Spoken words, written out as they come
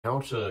How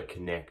to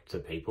connect to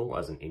people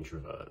as an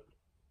introvert?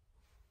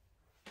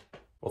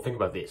 Well, think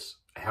about this.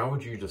 How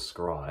would you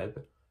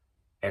describe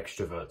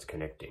extroverts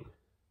connecting?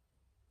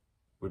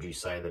 Would you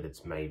say that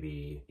it's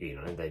maybe,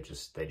 they're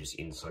just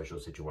in social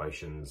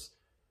situations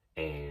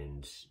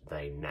and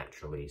they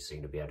naturally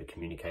seem to be able to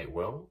communicate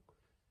well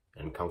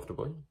and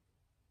comfortably?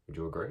 Would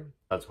you agree?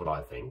 That's what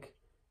I think.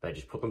 They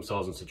just put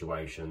themselves in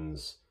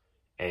situations,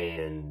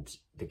 and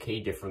the key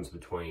difference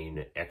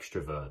between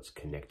extroverts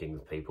connecting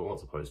with people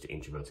as opposed to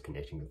introverts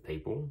connecting with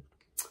people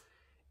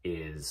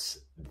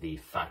is the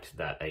fact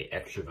that an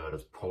extrovert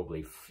is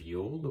probably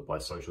fueled by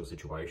social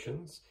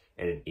situations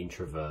and an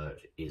introvert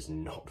is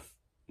not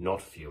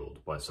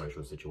fueled by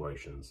social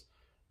situations.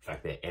 In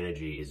fact, their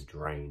energy is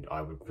drained.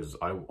 I would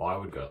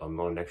go, I'm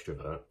not an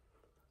extrovert,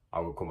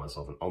 I would call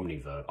myself an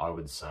omnivert. I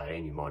would say,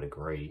 and you might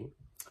agree,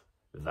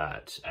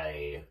 that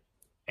a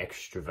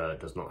extrovert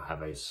does not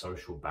have a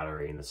social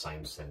battery in the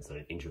same sense that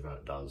an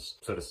introvert does.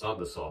 So to start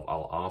this off,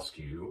 I'll ask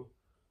you,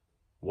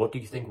 what do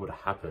you think would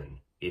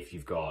happen if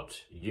you've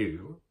got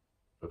you,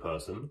 the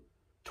person,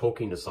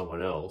 talking to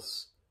someone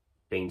else,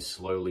 being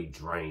slowly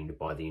drained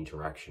by the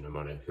interaction, no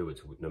matter who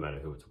it's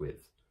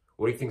with?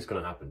 What do you think is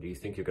going to happen? Do you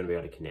think you're going to be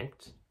able to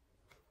connect?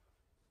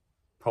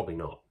 Probably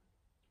not.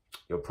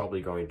 You're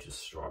probably going to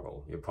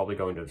struggle. You're probably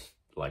going to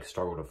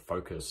struggle to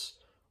focus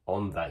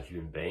on that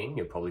human being.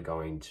 You're probably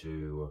going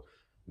to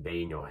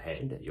be in your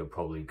head. You're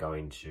probably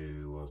going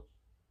to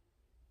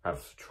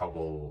have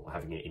trouble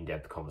having an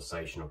in-depth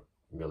conversation or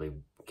really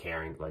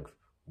caring,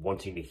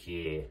 wanting to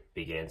hear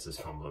big answers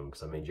from them,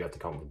 because that means you have to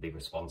come up with big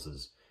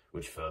responses,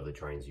 which further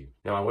drains you.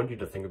 Now, I want you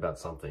to think about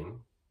something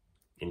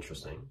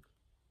interesting.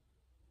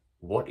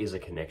 What is a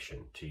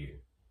connection to you?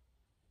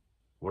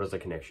 What is a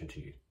connection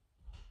to you?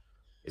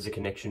 Is a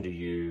connection to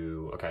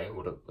you, okay,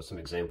 what are some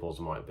examples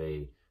might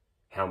be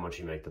how much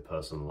you make the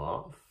person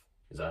laugh?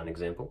 Is that an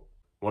example?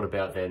 What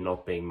about there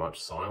not being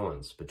much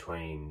silence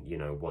between,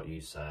 what you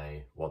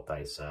say, what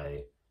they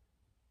say,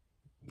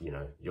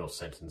 your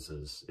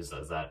sentences? Is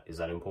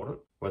that important?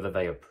 Whether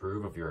they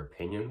approve of your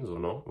opinions or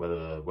not,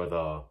 whether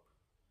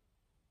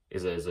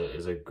is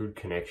a good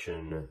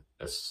connection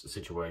a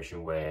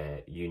situation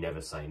where you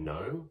never say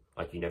no,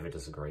 you never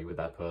disagree with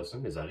that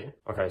person? Is that it?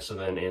 Okay, so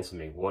then answer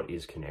me, what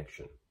is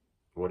connection?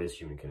 What is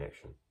human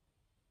connection?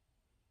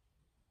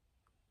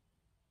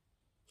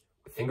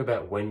 Think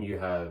about when you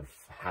have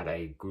had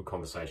a good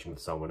conversation with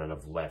someone and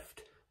have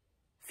left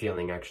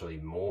feeling actually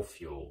more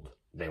fueled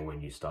than when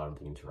you started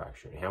the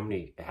interaction.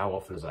 How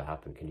often does that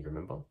happen? Can you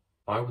remember?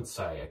 I would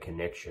say a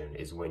connection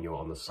is when you're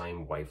on the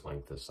same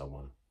wavelength as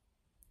someone.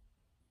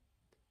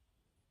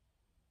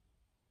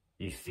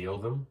 You feel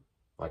them,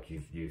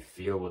 you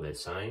feel what they're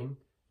saying,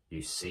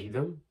 you see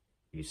them,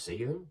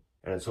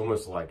 and it's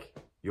almost like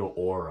your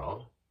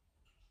aura,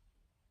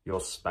 your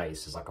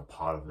space is like a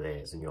part of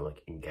theirs, and you're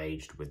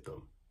engaged with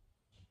them.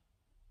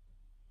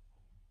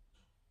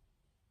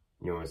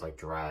 You're always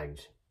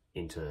dragged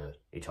into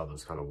each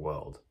other's kind of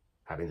world,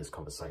 having this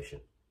conversation,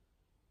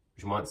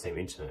 which might seem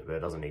intimate, but it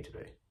doesn't need to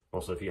be.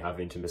 Also, if you have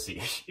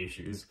intimacy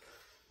issues,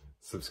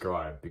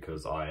 subscribe,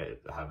 because I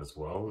have as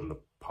well in the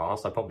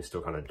past. I probably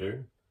still kind of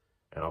do,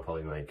 and I'll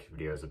probably make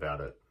videos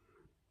about it.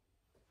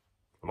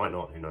 I might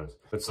not, who knows?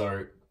 But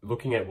so,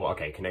 looking at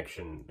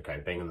connection,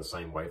 being on the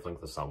same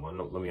wavelength as someone,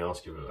 let me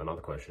ask you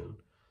another question.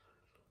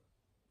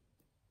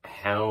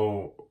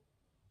 You're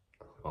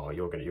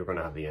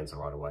gonna have the answer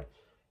right away.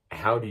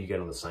 How do you get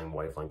on the same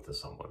wavelength as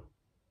someone?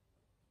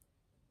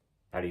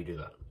 How do you do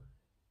that?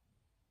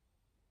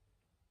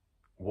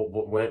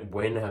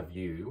 When have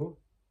you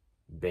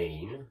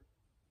been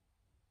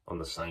on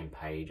the same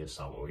page as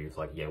someone where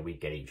you're yeah, we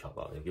get each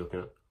other? If you're looking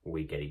at,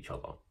 we get each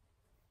other.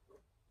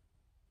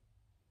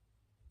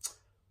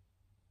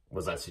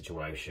 Was that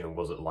situation,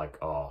 was it I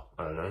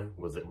don't know,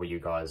 were you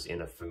guys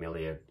in a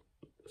familiar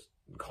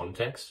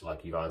context?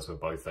 You guys were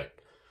both at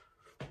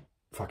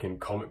fucking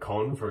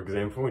Comic-Con, for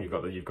example,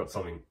 and you've got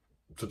something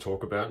to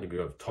talk about, you've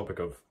got a topic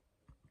of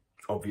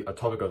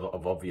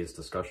obvious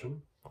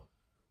discussion.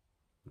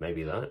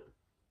 Maybe that.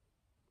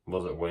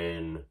 Was it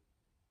when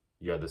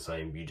you had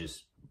you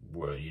just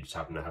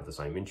happen to have the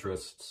same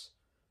interests?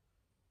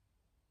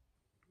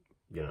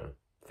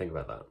 Think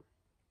about that.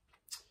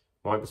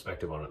 My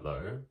perspective on it,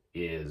 though,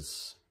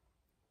 is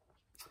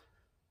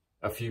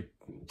a few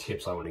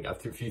tips a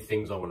few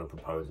things I want to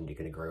propose, and you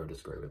can agree or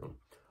disagree with them.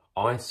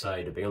 I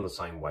say to be on the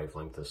same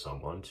wavelength as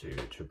someone,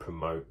 to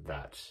promote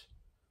that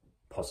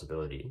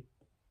possibility,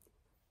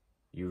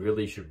 you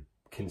really should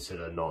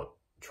consider not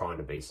trying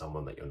to be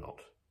someone that you're not.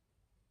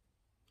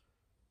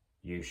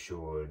 You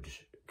should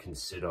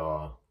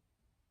consider,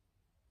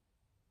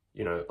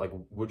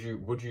 would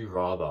you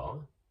rather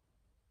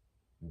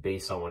be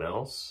someone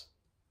else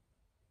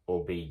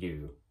or be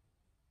you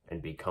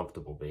and be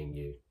comfortable being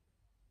you?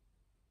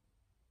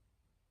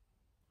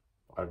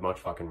 I'd much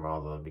fucking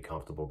rather be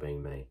comfortable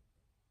being me.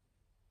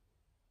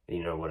 And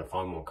you know what, if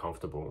I'm more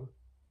comfortable,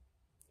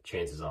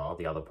 chances are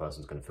the other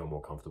person's going to feel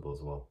more comfortable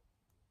as well.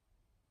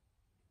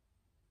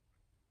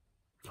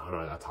 I don't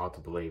know, that's hard to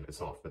believe.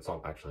 It's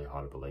not actually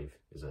hard to believe,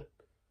 is it?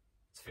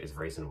 It's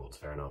reasonable, it's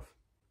fair enough.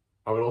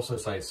 I would also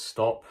say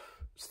stop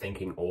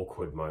thinking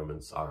awkward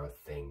moments are a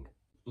thing.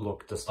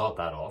 Look, to start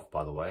that off,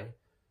 by the way,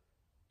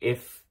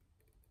 if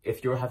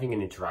you're having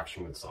an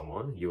interaction with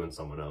someone, you and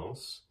someone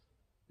else,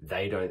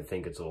 they don't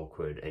think it's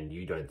awkward and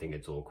you don't think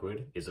it's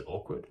awkward, is it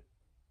awkward?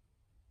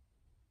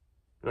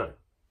 No,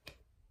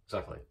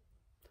 exactly.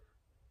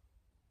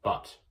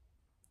 But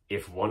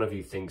if one of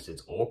you thinks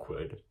it's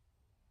awkward,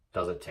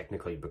 does it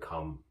technically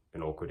become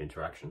an awkward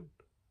interaction?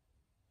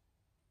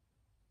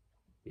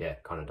 Yeah,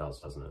 kind of does,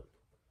 doesn't it?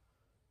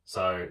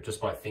 So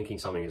just by thinking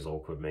something is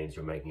awkward means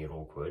you're making it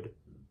awkward.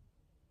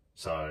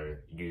 So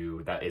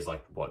that is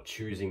like what,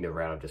 choosing the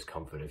route of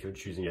discomfort. If you're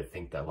choosing to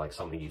think that like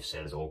something you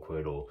said is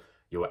awkward or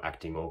you're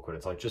acting awkward,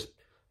 it's like just,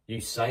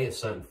 you say a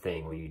certain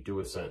thing or you do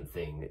a certain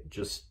thing,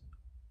 just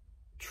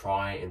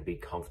try and be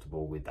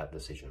comfortable with that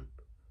decision.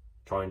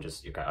 Try and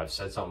just, okay, I've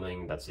said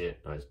something, that's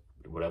it,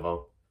 whatever.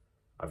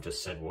 I've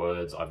just said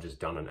words, I've just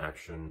done an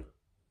action.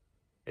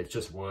 It's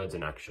just words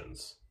and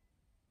actions.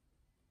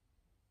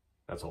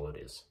 That's all it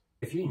is.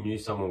 If you knew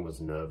someone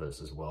was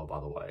nervous as well, by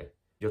the way,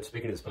 you're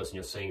speaking to this person,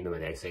 you're seeing them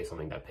and they say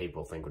something that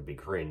people think would be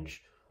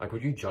cringe, like,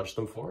 would you judge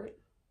them for it?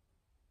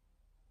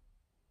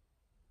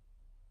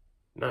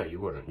 No, you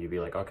wouldn't. You'd be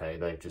like, okay,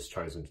 they've just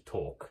chosen to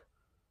talk.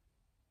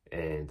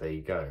 And there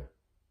you go.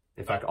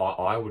 In fact,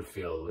 I would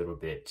feel a little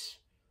bit,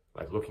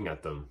 like, looking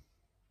at them,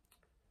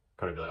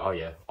 kind of be like, oh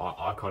yeah,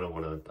 I kind of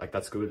want to, like,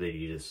 that's good that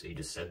you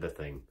just said the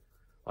thing.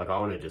 Like, I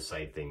want to just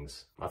say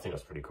things. I think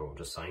that's pretty cool,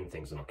 just saying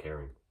things and not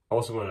caring. I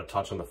also want to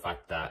touch on the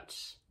fact that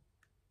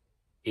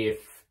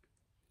if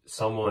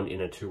someone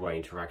in a two-way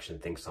interaction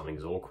thinks something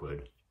is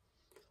awkward,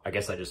 I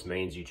guess that just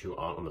means you two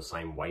aren't on the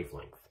same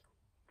wavelength.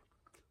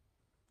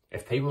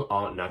 If people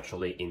aren't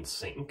naturally in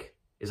sync,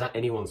 is that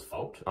anyone's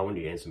fault? I want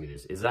you to answer me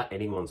this. Is that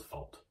anyone's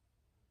fault?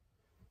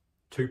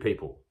 Two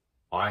people.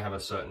 I have a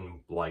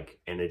certain, like,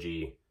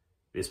 energy.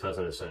 This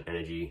person has a certain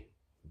energy.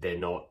 They're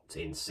not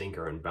in sync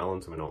or in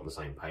balance. We're not on the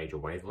same page or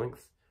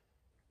wavelength.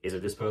 Is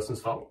it this person's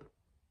fault?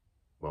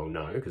 Well,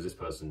 no, because this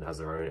person has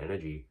their own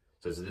energy.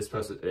 So is it this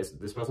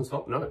person's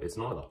fault? No, it's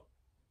neither.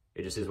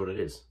 It just is what it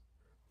is.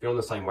 If you're on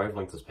the same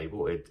wavelength as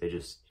people,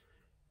 it's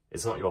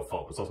not your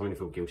fault. It's not something to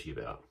feel guilty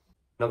about.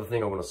 Another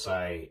thing I want to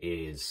say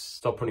is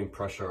stop putting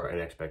pressure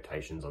and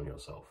expectations on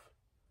yourself.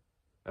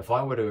 If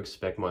I were to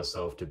expect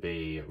myself to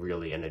be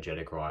really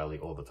energetic Riley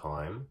all the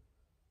time,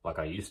 like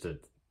I used to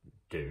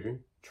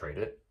treat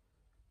it,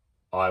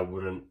 I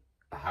wouldn't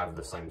have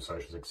the same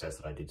social success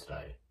that I did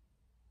today.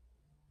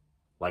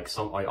 Like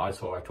I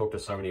talk to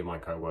so many of my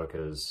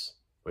co-workers.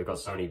 We've got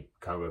so many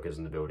co-workers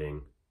in the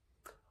building.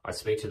 I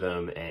speak to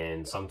them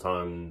and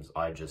sometimes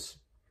I just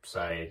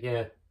say,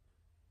 yeah,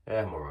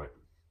 I'm all right.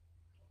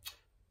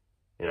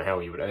 You know, how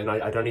are you? And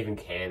I don't even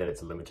care that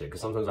it's limited,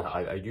 because sometimes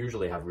I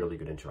usually have really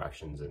good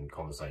interactions and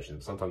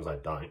conversations. Sometimes I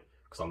don't,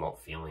 because I'm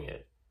not feeling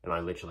it. And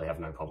I literally have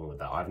no problem with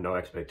that. I have no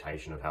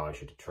expectation of how I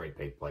should treat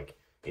people, like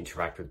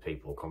interact with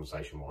people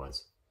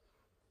conversation-wise.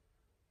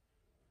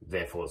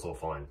 Therefore, it's all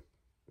fine.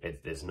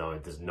 There's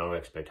no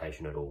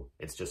expectation at all.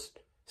 It's just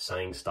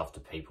saying stuff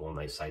to people and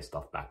they say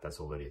stuff back. That's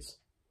all it is.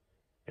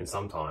 And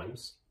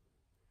sometimes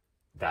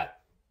that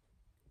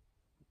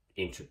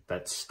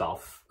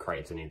stuff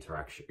creates an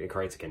interaction. It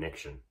creates a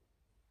connection.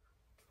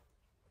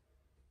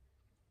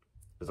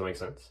 Does that make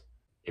sense?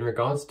 In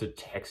regards to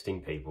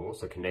texting people,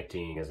 so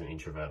connecting as an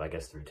introvert, I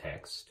guess through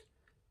text,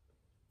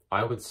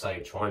 I would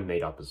say try and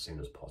meet up as soon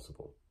as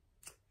possible.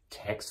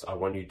 Text, I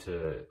want you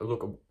to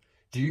look.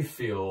 Do you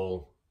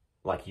feel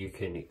like you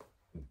can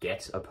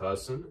get a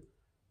person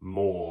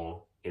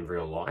more in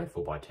real life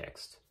or by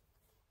text?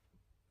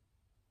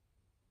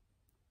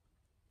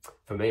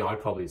 For me,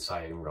 I'd probably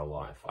say in real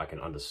life, I can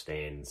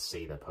understand,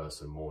 see the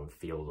person more and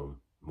feel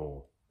them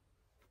more.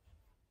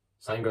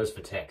 Same goes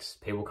for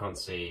text. People can't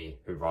see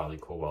who Riley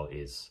Corwell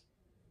is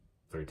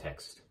through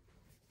text.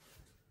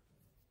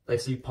 They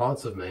see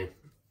parts of me,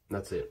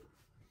 that's it,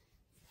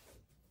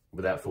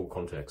 without full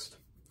context.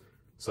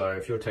 So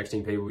if you're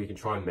texting people, you can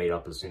try and meet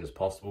up as soon as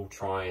possible.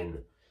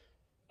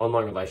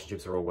 Online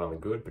relationships are all well and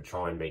good, but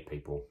try and meet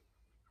people.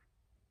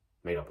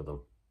 Meet up with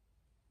them.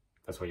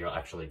 That's where you'll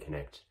actually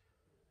connect.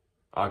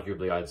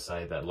 Arguably, I'd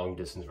say that long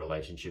distance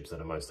relationships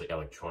that are mostly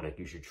electronic,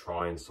 you should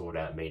try and sort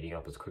out meeting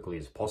up as quickly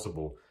as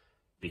possible,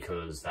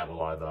 because that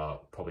will either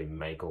probably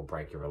make or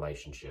break your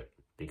relationship,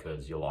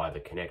 because you'll either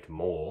connect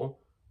more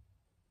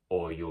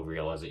or you'll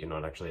realize that you're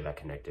not actually that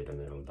connected and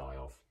then it'll die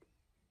off.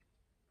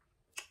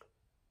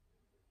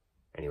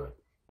 Anyway,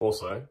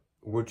 also,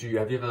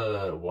 have you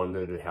ever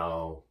wondered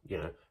have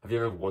you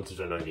ever wanted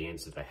to know the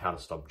answer to how to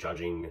stop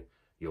judging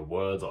your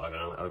words or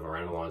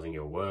overanalyzing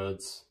your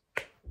words?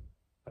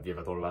 Have you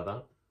ever thought about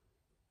that?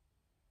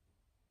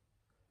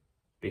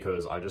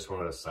 Because I just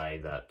wanted to say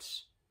that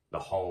the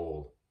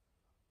whole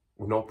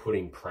not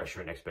putting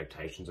pressure and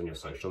expectations on your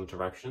social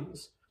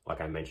interactions,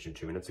 like I mentioned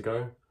 2 minutes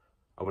ago,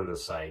 I wanted to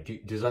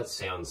say, does that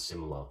sound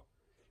similar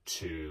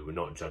to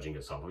not judging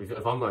yourself?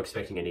 If I'm not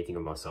expecting anything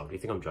of myself, do you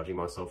think I'm judging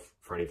myself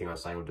for anything I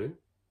say or do?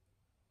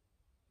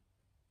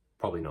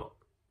 Probably not.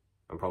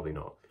 I'm probably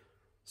not.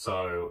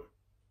 So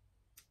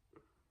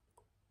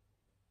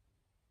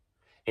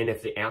And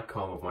if the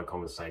outcome of my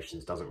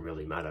conversations doesn't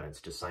really matter,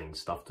 it's just saying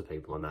stuff to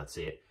people and that's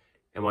it,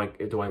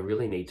 do I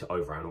really need to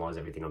overanalyze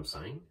everything I'm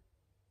saying?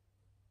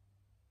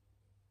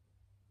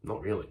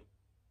 Not really.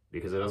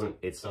 Because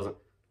it's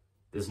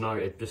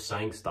just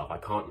saying stuff. I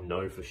can't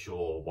know for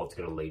sure what's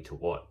going to lead to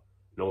what,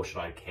 nor should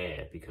I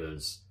care,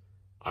 because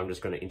I'm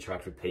just going to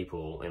interact with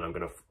people and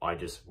I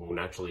just will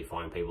naturally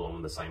find people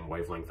on the same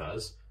wavelength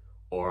as,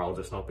 or I'll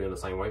just not be on the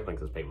same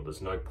wavelength as people.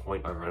 There's no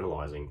point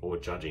overanalyzing or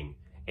judging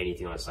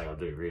anything I say or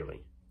do,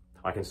 really.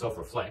 I can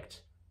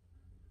self-reflect,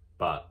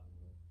 but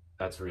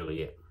that's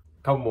really it.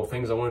 A couple more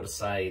things I wanted to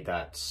say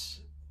that,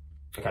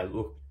 okay,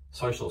 look,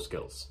 social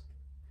skills.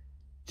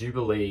 Do you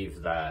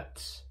believe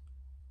that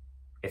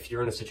if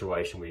you're in a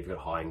situation where you've got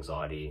high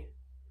anxiety,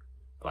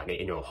 like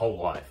in your whole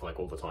life, like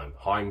all the time,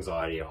 high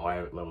anxiety,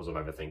 high levels of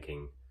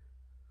overthinking,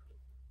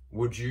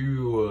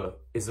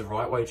 is the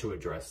right way to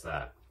address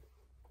that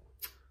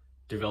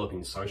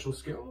developing social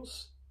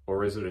skills,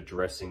 or is it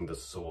addressing the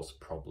source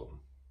problem?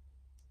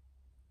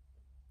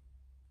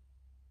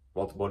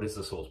 What is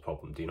the source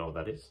problem? Do you know what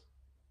that is?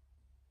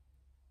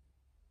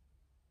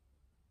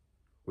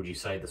 Would you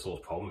say the source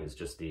problem is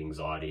just the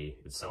anxiety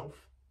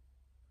itself?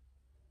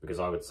 Because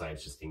I would say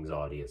it's just the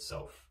anxiety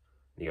itself,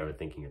 the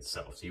overthinking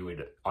itself. So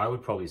I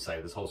would probably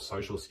say this whole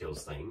social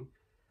skills thing,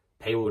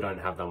 people don't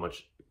have that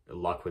much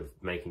luck with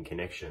making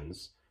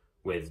connections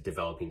with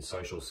developing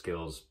social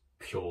skills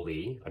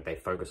purely, like they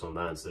focus on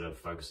that instead of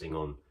focusing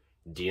on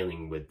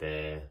dealing with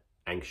their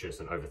anxious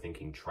and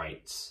overthinking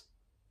traits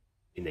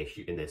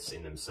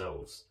in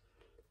themselves,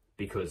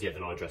 because they're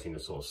not addressing the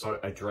source. So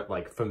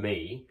like for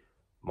me,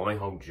 my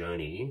whole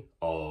journey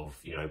of,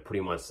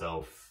 putting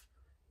myself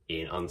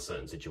in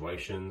uncertain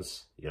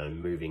situations,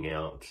 moving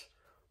out,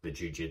 the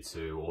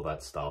jiu-jitsu, all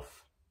that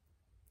stuff,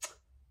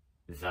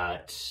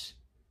 that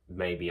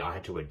maybe I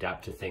had to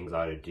adapt to things,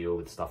 I had to deal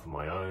with stuff on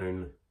my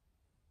own.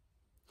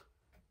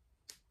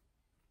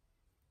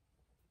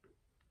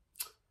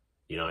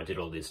 I did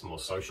all this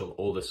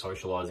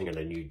socializing at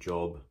a new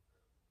job,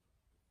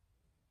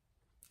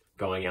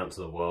 going out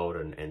to the world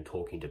and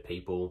talking to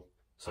people,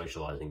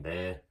 socializing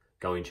there,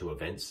 going to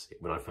events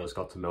when I first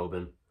got to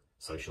Melbourne,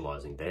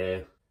 socializing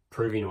there,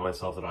 proving to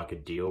myself that I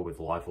could deal with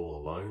life all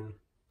alone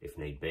if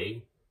need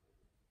be.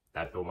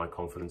 That built my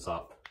confidence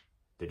up.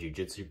 The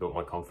jiu-jitsu built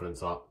my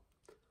confidence up.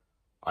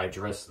 I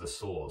addressed the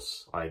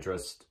source. I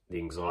addressed the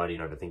anxiety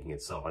and overthinking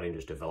itself. I didn't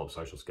just develop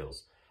social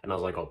skills. And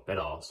as I got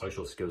better,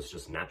 social skills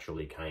just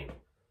naturally came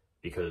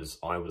because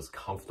I was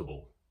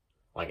comfortable.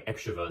 Like,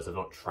 extroverts have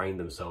not trained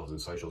themselves in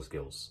social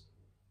skills.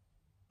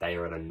 They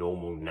are in a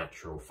normal,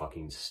 natural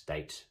fucking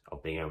state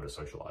of being able to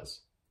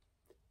socialize.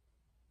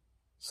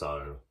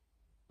 So,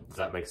 does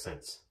that make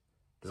sense?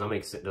 Does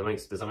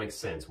that make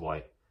sense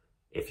why,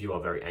 if you are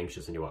very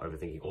anxious and you are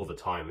overthinking all the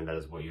time, and that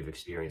is what you've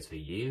experienced for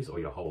years or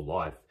your whole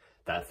life,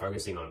 that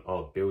focusing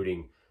on,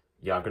 building,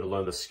 I've got to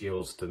learn the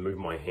skills to move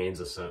my hands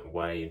a certain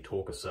way and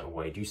talk a certain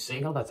way. Do you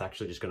see how that's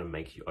actually just going to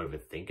make you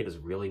overthink? It is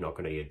really not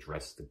going to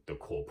address the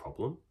core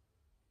problem.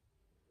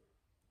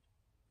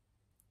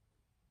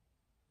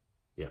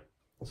 Yeah.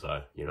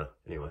 So,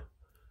 anyway.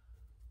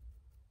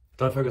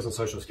 Don't focus on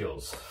social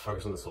skills.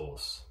 Focus on the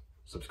source.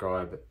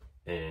 Subscribe,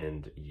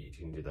 and you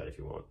can do that if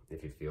you want,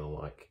 if you feel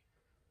like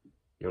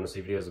you want to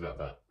see videos about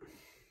that.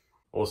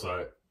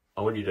 Also,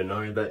 I want you to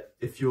know that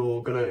if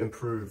you're going to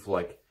improve,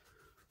 like,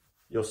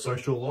 your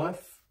social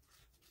life,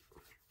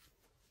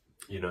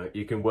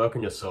 you can work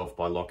on yourself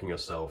by locking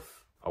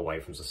yourself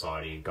away from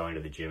society and going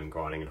to the gym and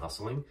grinding and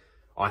hustling.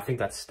 I think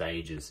that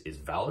stage is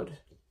valid.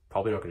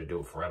 Probably not going to do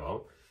it forever,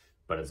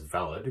 but it's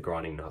valid,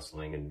 grinding and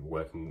hustling and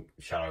working,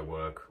 shadow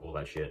work, all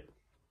that shit.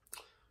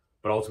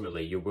 But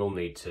ultimately, you will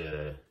need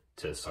to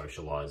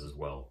socialize as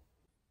well.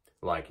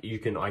 Like, you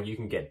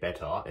can get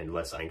better and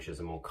less anxious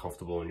and more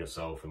comfortable in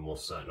yourself and more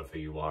certain of who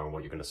you are and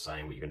what you're going to say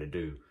and what you're going to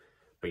do.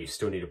 But you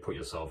still need to put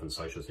yourself in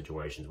social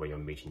situations where you're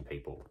meeting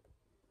people.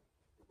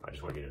 I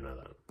just want you to know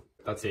that.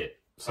 That's it.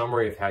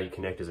 Summary of how you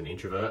connect as an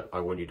introvert. I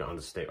want you to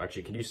understand.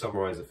 Actually, can you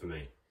summarize it for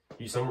me?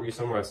 You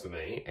summarize for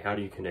me, how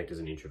do you connect as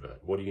an introvert?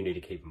 What do you need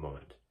to keep in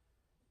mind?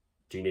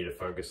 Do you need to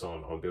focus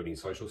on building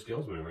social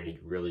skills when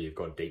really you've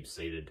got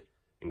deep-seated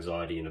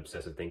anxiety and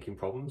obsessive thinking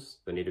problems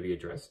that need to be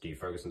addressed? Do you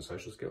focus on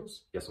social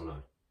skills? Yes or no?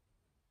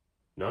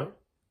 No?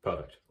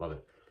 Perfect. Love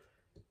it.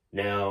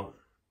 Now,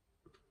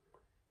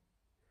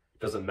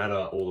 doesn't matter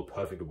all the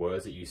perfect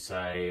words that you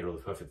say and all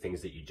the perfect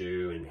things that you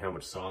do and how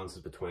much silence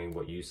is between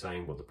what you say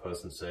and what the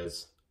person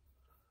says.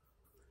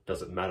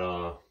 Doesn't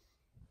matter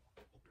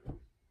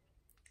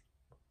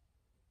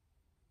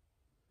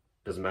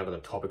the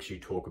topics you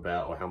talk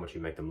about or how much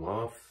you make them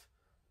laugh,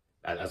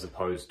 as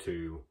opposed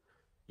to,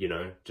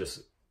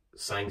 just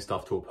saying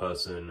stuff to a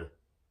person,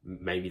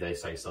 maybe they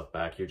say stuff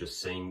back, you're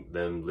just seeing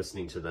them,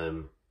 listening to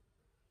them.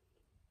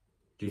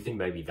 Do you think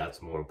maybe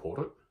that's more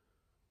important?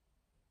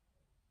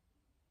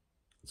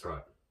 That's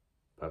right.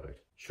 Perfect.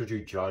 Should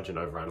you judge and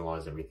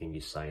overanalyze everything you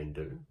say and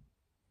do?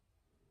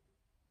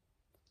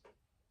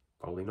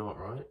 Probably not,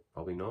 right?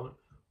 Probably not.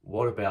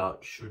 What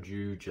about, should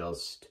you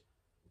just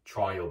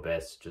try your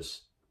best,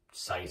 just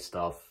say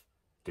stuff,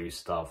 do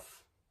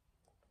stuff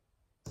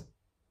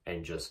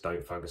and just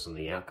don't focus on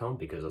the outcome,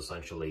 because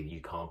essentially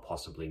you can't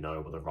possibly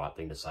know what the right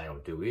thing to say or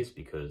do is,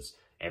 because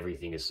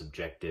everything is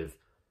subjective.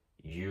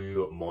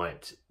 You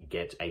might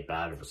get a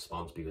bad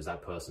response because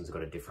that person's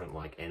got a different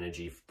like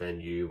energy than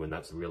you, and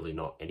that's really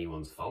not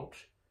anyone's fault.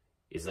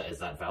 Is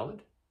that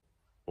valid?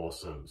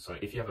 Awesome. So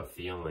if you have a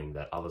feeling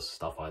that other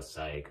stuff I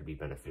say could be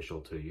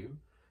beneficial to you,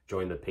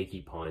 join the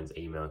Peaky Pines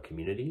email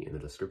community in the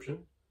description.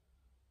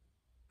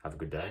 Have a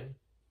good day.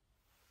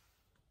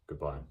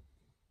 Goodbye.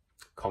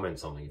 Comment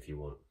something if you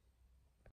want.